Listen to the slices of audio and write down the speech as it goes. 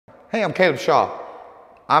Hey, I'm Caleb Shaw.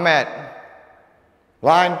 I'm at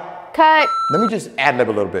line. Cut. Let me just ad-lib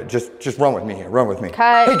a little bit. Just run with me here, run with me.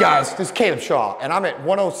 Cut. Hey guys, this is Caleb Shaw, and I'm at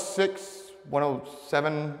 106,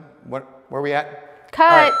 107, where are we at?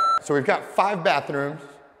 Cut. All right, so we've got 5 bathrooms,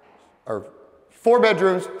 or 4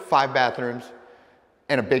 bedrooms, 5 bathrooms,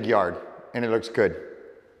 and a big yard, and it looks good.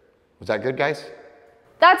 Was that good, guys?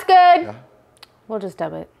 That's good. Yeah. We'll just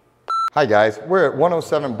dub it. Hi guys, we're at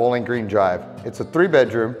 107 Bowling Green Drive. It's a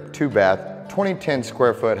 3-bedroom, 2-bath, 2010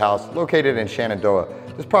 square foot house located in Shenandoah.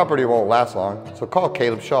 This property won't last long, so call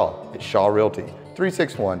Caleb Shaw at Shaw Realty,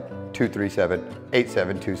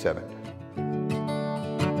 361-237-8727.